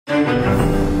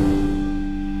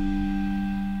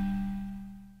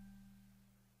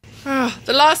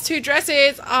The last two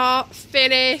dresses are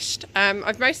finished.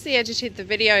 I've mostly edited the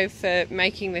video for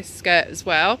making this skirt as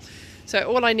well. So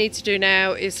all I need to do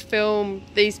now is film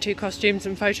these two costumes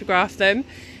and photograph them,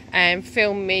 and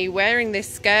film me wearing this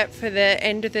skirt for the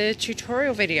end of the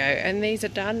tutorial video. And these are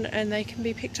done and they can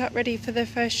be picked up ready for the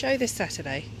first show this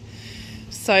Saturday.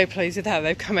 So pleased with how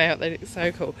they've come out. They look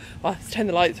so cool. Oh, let's turn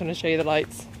the lights on and show you the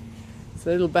lights. So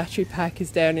the little battery pack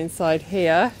is down inside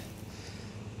here.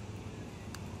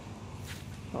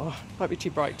 Oh, might be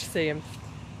too bright to see them,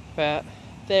 but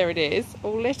there it is,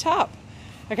 all lit up.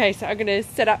 Okay, so I'm going to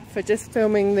set up for just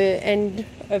filming the end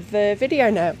of the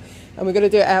video now, and we're going to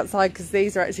do it outside because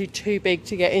these are actually too big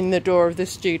to get in the door of the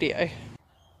studio.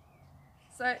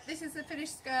 So this is the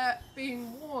finished skirt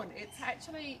being worn. It's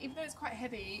actually, even though it's quite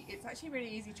heavy, it's actually really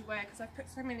easy to wear because I've put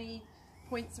so many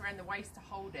points around the waist to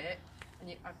hold it,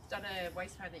 and I've done a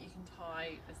waistband that you can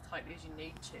tie as tightly as you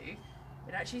need to.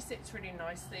 It actually sits really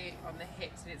nicely on the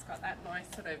hips, and it's got that nice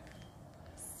sort of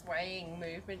swaying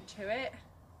movement to it.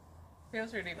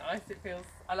 Feels really nice. It feels,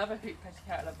 I love a hoop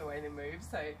petticoat, I love the way they move,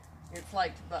 so it's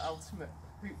like the ultimate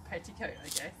hoop petticoat, I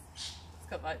guess. It's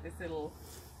got like this little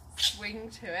swing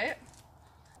to it.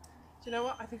 Do you know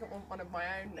what? I think I want one of my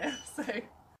own now, so.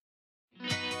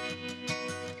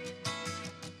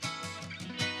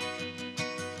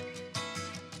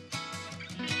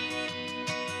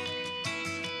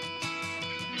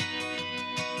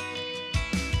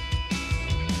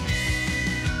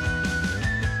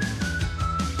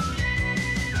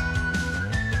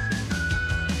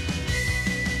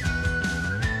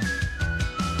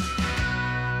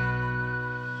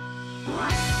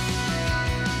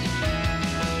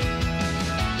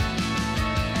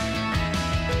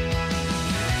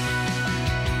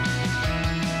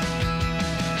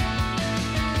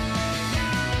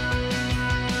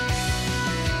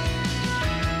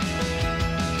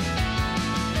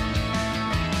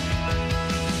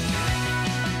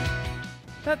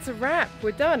 That's a wrap,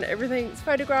 we're done. Everything's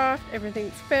photographed,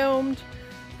 everything's filmed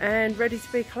and ready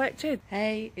to be collected.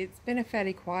 Hey, it's been a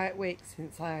fairly quiet week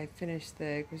since I finished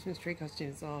the Christmas tree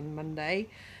costumes on Monday.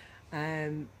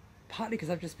 Partly because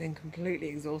I've just been completely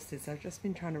exhausted, so I've just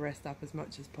been trying to rest up as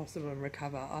much as possible and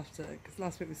recover after, because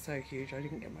last week was so huge I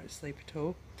didn't get much sleep at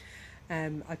all.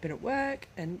 I've been at work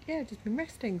and yeah, just been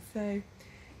resting, so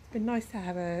it's been nice to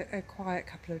have a quiet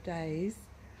couple of days.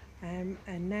 And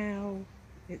now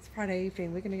it's Friday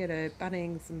evening. We're going to go to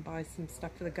Bunnings and buy some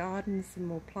stuff for the garden, some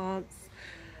more plants.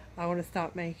 I want to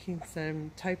start making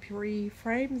some topiary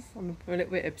frames. I'm a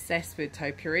little bit obsessed with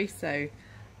topiary, so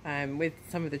with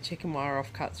some of the chicken wire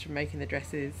offcuts from making the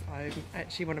dresses, I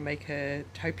actually want to make a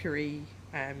topiary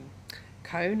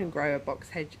cone and grow a box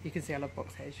hedge. You can see I love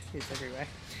box hedge, it's everywhere.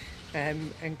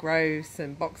 And grow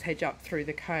some box hedge up through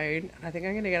the cone. I think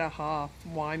I'm going to get a half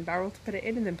wine barrel to put it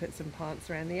in, and then put some plants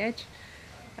around the edge.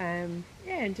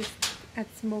 Yeah, and just add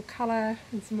some more colour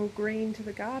and some more green to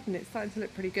the garden. It's starting to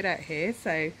look pretty good out here,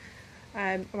 so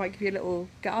I might give you a little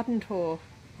garden tour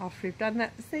after we've done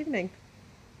that this evening.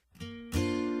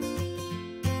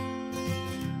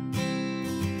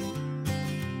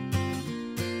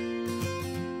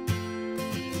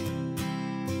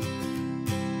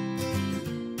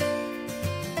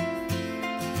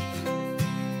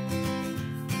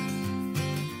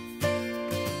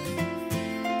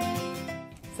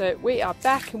 So we are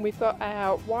back and we've got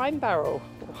our wine barrel,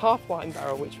 or half wine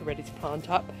barrel, which we're ready to plant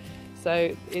up.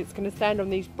 So it's going to stand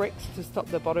on these bricks to stop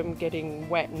the bottom getting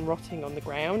wet and rotting on the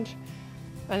ground.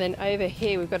 And then over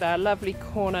here we've got our lovely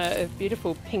corner of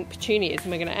beautiful pink petunias,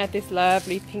 and we're going to add this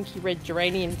lovely pinky red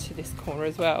geranium to this corner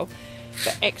as well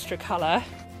for extra colour.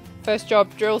 First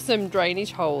job, drill some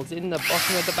drainage holes in the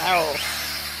bottom of the barrel.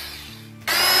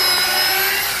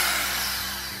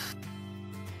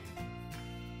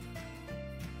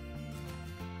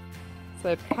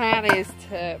 So the plan is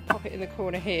to pop it in the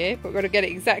corner here, but we've got to get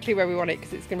it exactly where we want it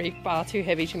because it's going to be far too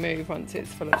heavy to move once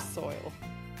it's full of soil.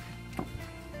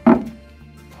 Oh,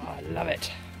 I love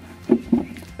it.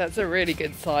 That's a really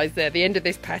good size there. The end of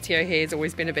this patio here has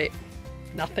always been a bit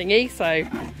nothingy, so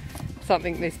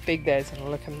something this big there is going to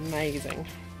look amazing.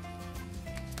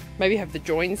 Maybe have the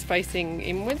joins facing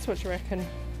inwards, what do you reckon?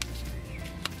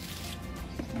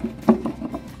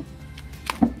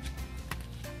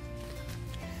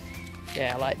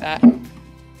 Yeah, I like that. Now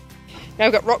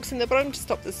we've got rocks in the bottom to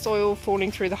stop the soil falling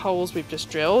through the holes we've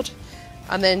just drilled.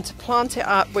 And then to plant it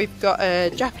up, we've got a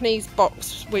Japanese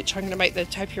box, which I'm going to make the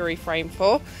topiary frame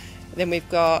for. And then we've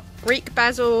got Greek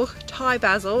basil, Thai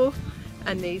basil,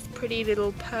 and these pretty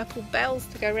little purple bells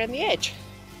to go around the edge.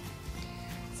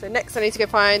 So next I need to go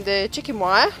find the chicken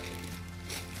wire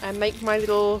and make my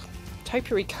little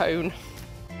topiary cone.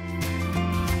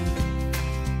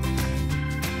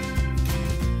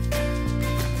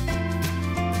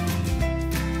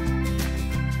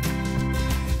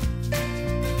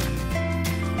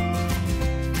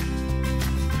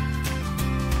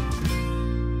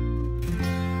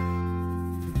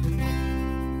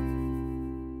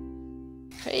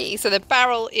 Hey, so the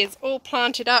barrel is all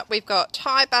planted up. We've got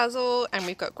Thai basil and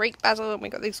we've got Greek basil and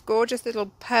we've got these gorgeous little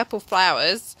purple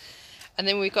flowers. And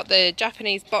then we've got the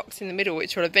Japanese box in the middle,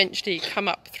 which will eventually come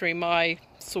up through my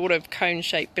sort of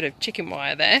cone-shaped bit of chicken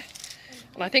wire there.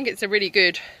 And I think it's a really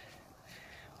good,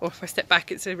 or if I step back,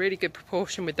 it's a really good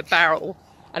proportion with the barrel.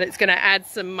 And it's going to add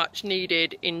some much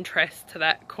needed interest to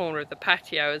that corner of the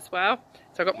patio as well.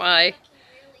 So I've got my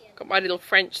little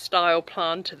French style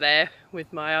planter there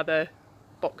with my other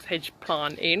box hedge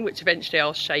plant in, which eventually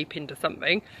I'll shape into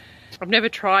something. I've never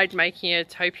tried making a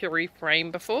topiary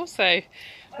frame before, so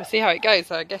we'll see how it goes.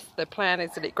 So I guess the plan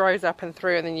is that it grows up and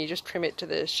through and then you just trim it to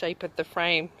the shape of the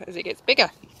frame as it gets bigger.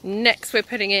 Next we're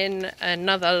putting in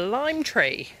another lime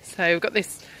tree. So we've got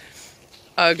this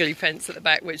ugly fence at the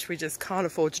back which we just can't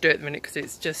afford to do at the minute because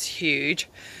it's just huge.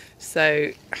 So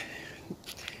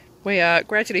we are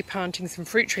gradually planting some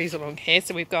fruit trees along here.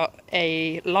 So we've got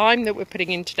a lime that we're putting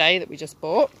in today that we just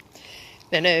bought.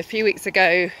 Then a few weeks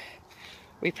ago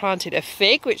we planted a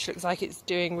fig, which looks like it's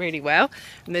doing really well.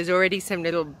 And there's already some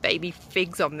little baby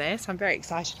figs on there, so I'm very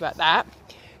excited about that.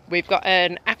 We've got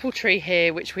an apple tree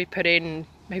here, which we put in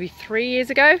maybe 3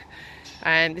 years ago.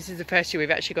 And this is the first year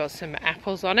we've actually got some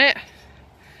apples on it.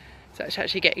 So it's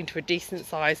actually getting to a decent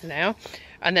size now.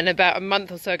 And then about a month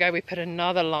or so ago, we put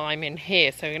another lime in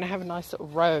here. So we're going to have a nice little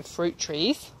row of fruit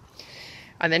trees.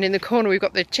 And then in the corner, we've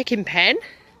got the chicken pen.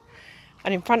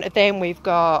 And in front of them, we've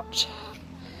got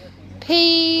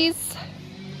peas.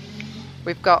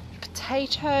 We've got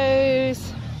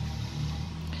potatoes.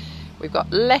 We've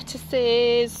got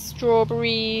lettuces,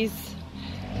 strawberries.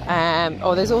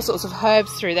 Oh, there's all sorts of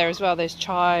herbs through there as well. There's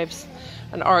chives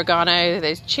and oregano.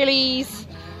 There's chilies.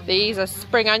 These are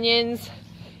spring onions.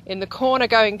 In the corner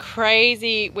going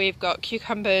crazy, we've got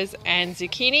cucumbers and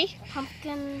zucchini.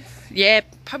 Pumpkins. Yeah,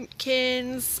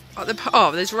 pumpkins.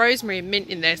 Oh, there's rosemary and mint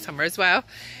in there somewhere as well.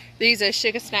 These are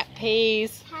sugar snap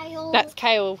peas. Kale. That's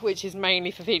kale, which is mainly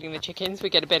for feeding the chickens.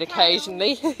 We get a bit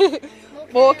occasionally.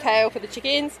 More kale for the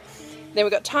chickens. Then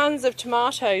we've got tons of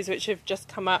tomatoes, which have just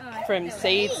come up from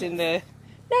seeds in the...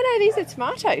 No, these are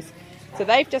tomatoes. So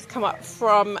they've just come up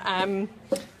from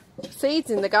seeds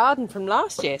in the garden from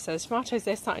last year. So the tomatoes,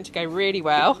 they're starting to go really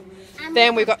well.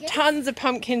 Then we've got tons of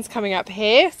pumpkins coming up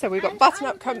here. So we've got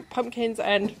butternut pumpkins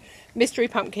and mystery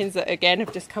pumpkins that again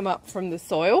have just come up from the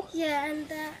soil. Yeah,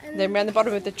 and then around the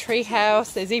bottom of the tree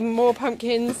house, there's even more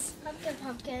pumpkins.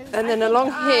 Pumpkins. And then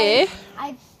along here...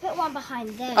 I put one behind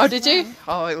there. Oh, did you?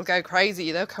 Oh, it'll go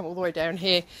crazy. They'll come all the way down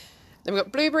here. Then we've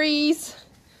got blueberries,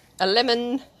 a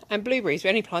lemon, and blueberries. We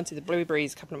only planted the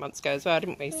blueberries a couple of months ago as well,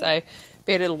 didn't we? So it'll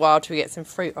be a little while till we get some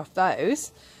fruit off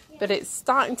those. But it's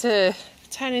starting to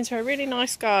turn into a really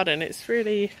nice garden. It's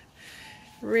really,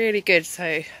 really good. So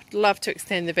I'd love to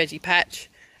extend the veggie patch.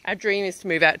 Our dream is to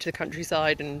move out to the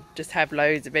countryside and just have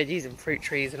loads of veggies and fruit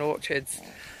trees and orchards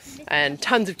and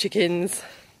tons of chickens.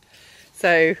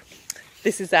 So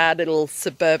this is our little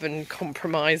suburban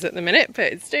compromise at the minute,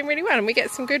 but it's doing really well and we get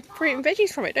some good fruit and veggies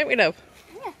from it, don't we, love?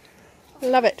 Yeah.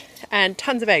 Love it. And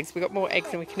tons of eggs. We've got more eggs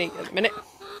than we can eat at the minute.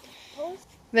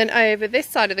 Then over this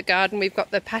side of the garden we've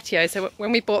got the patio. So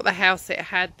when we bought the house it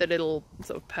had the little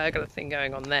sort of pergola thing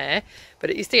going on there, but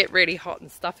it used to get really hot and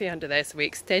stuffy under there, so we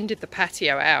extended the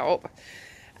patio out.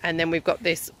 And then we've got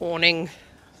this awning,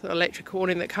 sort of electric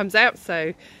awning that comes out,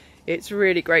 so it's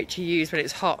really great to use when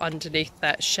it's hot underneath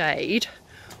that shade.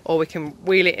 Or we can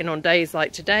wheel it in on days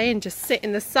like today and just sit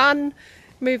in the sun,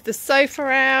 move the sofa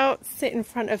out, sit in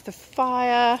front of the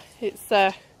fire. It's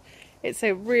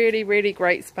a really, really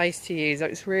great space to use.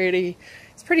 It's pretty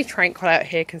tranquil out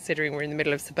here considering we're in the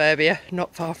middle of suburbia,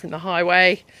 not far from the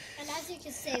highway. And as you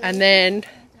can see, and then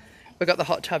we've got the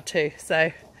hot tub too.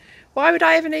 So why would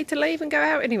I ever need to leave and go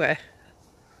out anywhere?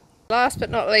 Last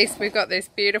but not least, we've got this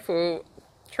beautiful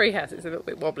treehouse. It's a little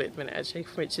bit wobbly at the minute actually,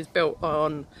 which is built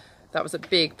on, that was a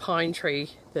big pine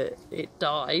tree that it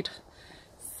died.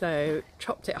 So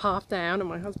chopped it half down and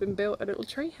my husband built a little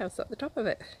treehouse up the top of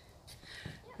it.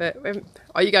 But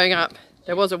are you going up?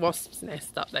 There was a wasp's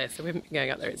nest up there, so we haven't been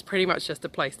going up there. It's pretty much just a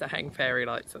place to hang fairy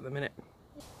lights at the minute.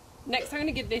 Next I'm going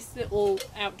to give this little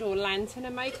outdoor lantern a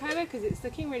makeover because it's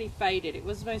looking really faded. It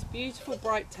was the most beautiful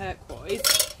bright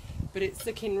turquoise, but it's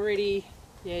looking really,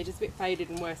 yeah, just a bit faded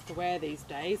and worse to wear these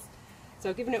days. So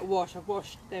I've given it a wash. I've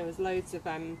washed, there was loads of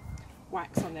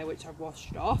wax on there which I've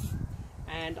washed off.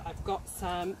 And I've got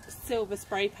some silver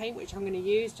spray paint which I'm going to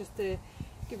use just to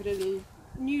give it a little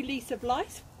new lease of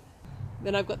life.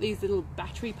 Then I've got these little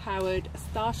battery powered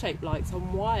star-shaped lights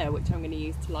on wire which I'm going to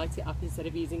use to light it up instead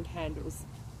of using candles.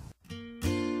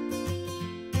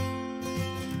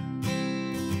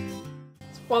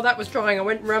 While that was drying I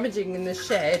went rummaging in the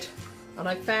shed And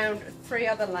I found 3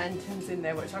 other lanterns in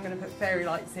there, which I'm going to put fairy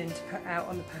lights in to put out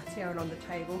on the patio and on the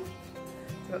table.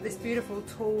 So I've got this beautiful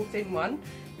tall thin one,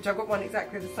 which I've got one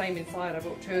exactly the same inside. I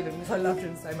bought 2 of them because I loved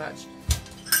them so much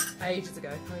ages ago.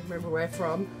 I can't remember where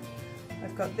from.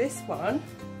 I've got this one,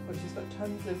 which has got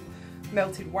tons of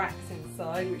melted wax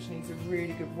inside, which needs a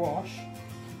really good wash.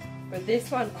 But this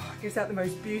one gives out the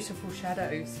most beautiful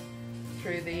shadows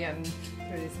through the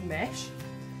through this mesh.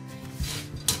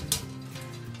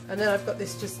 And then I've got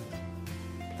this just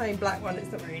plain black one. It's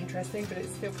not very interesting, but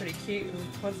it's still pretty cute, and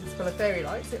once it's full of fairy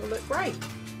lights it'll look great.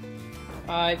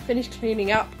 I finished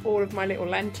cleaning up all of my little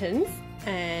lanterns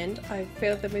and I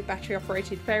filled them with battery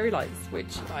operated fairy lights,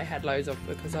 which I had loads of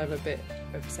because I'm a bit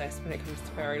obsessed when it comes to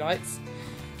fairy lights.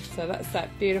 So that's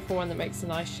that beautiful one that makes the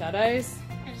nice shadows.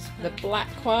 The black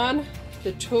one,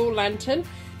 the tall lantern.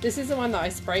 This is the one that I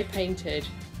spray painted.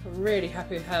 I'm really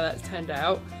happy with how that's turned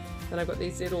out. And I've got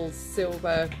these little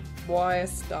silver wire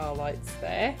starlights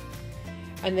there.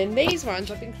 And then these ones,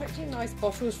 I've been collecting nice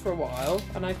bottles for a while,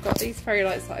 and I've got these fairy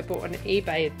lights that I bought on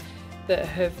eBay that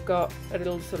have got a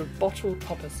little sort of bottle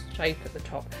topper shape at the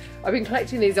top. I've been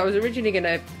collecting these. I was originally going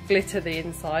to glitter the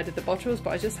inside of the bottles,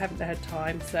 but I just haven't had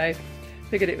time, so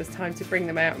figured it was time to bring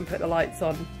them out and put the lights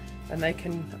on, and they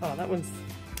can, oh, that one's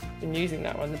been using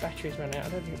that one, the battery's run out. I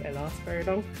don't think they last very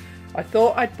long. I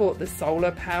thought I'd bought the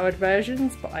solar powered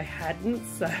versions, but I hadn't,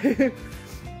 so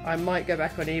I might go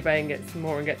back on eBay and get some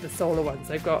more and get the solar ones.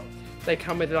 They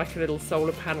come with like a little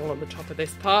solar panel on the top of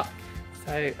this part,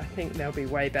 so I think they'll be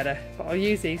way better. But I'll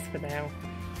use these for now,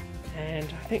 and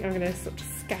I think I'm going to sort of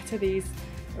scatter these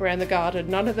around the garden.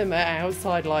 None of them are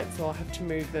outside lights, so I'll have to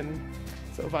move them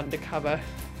sort of undercover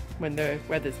when the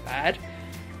weather's bad.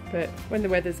 But when the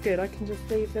weather's good, I can just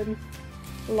leave them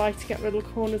lighting up little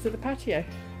corners of the patio.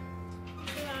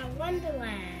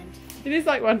 Wonderland. It is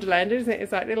like Wonderland, isn't it?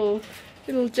 It's like little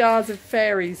jars of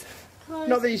fairies.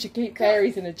 Not that you should keep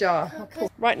fairies in a jar.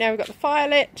 Right now we've got the fire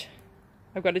lit,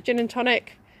 I've got a gin and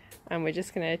tonic, and we're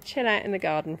just going to chill out in the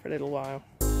garden for a little while.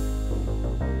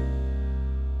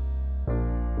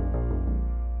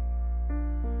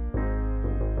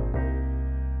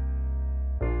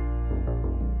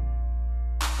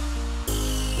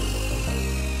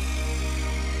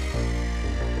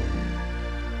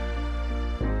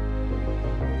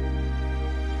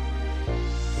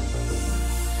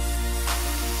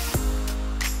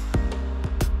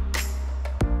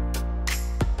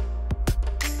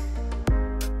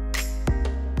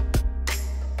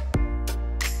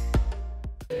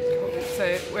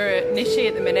 So we're at Nishi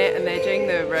at the minute, and they're doing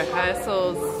the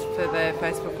rehearsals for their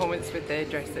first performance with their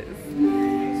dresses.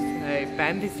 So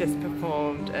Bambi's just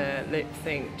performed a lip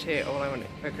sync to All I Want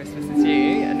for Christmas Is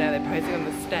You, and now they're posing on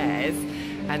the stairs,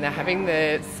 and they're having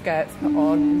the skirts put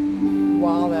on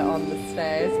while they're on the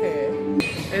stairs here.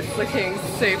 It's looking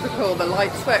super cool. The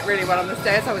lights work really well on the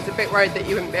stairs. I was a bit worried that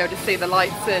you wouldn't be able to see the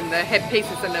lights and the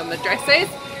headpieces and on the dresses,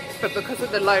 but because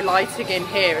of the low lighting in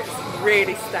here, it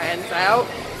really stands out.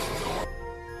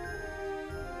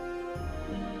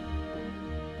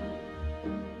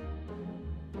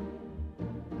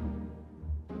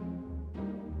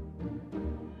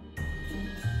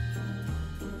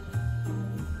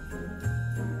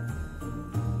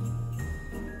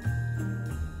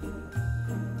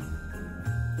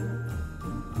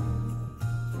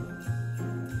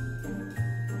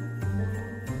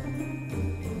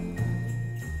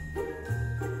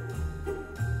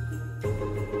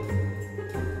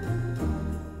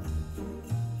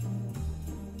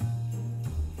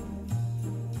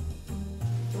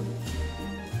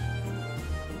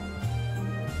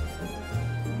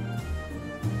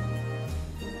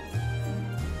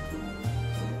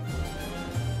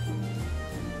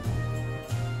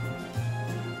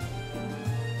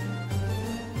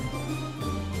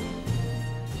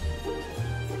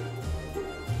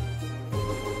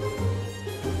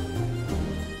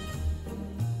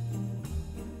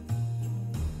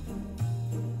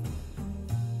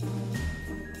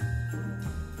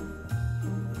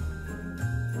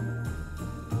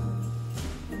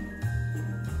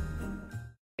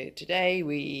 Today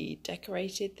we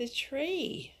decorated the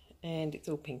tree, and it's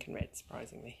all pink and red,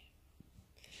 surprisingly.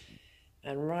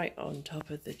 And right on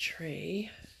top of the tree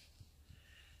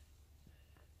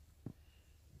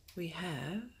we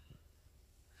have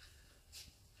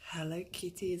Hello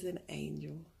Kitty as an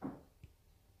angel.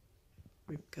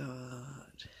 We've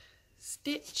got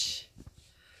Stitch,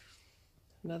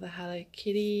 another Hello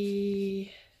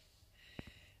Kitty.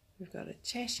 We've got a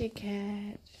Cheshire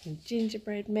Cat, and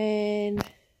gingerbread man,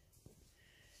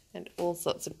 and all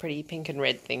sorts of pretty pink and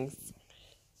red things.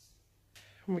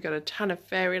 And we've got a ton of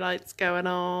fairy lights going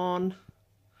on.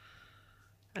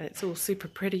 and it's all super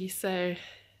pretty. So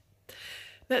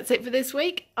that's it for this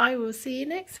week. I will see you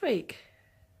next week.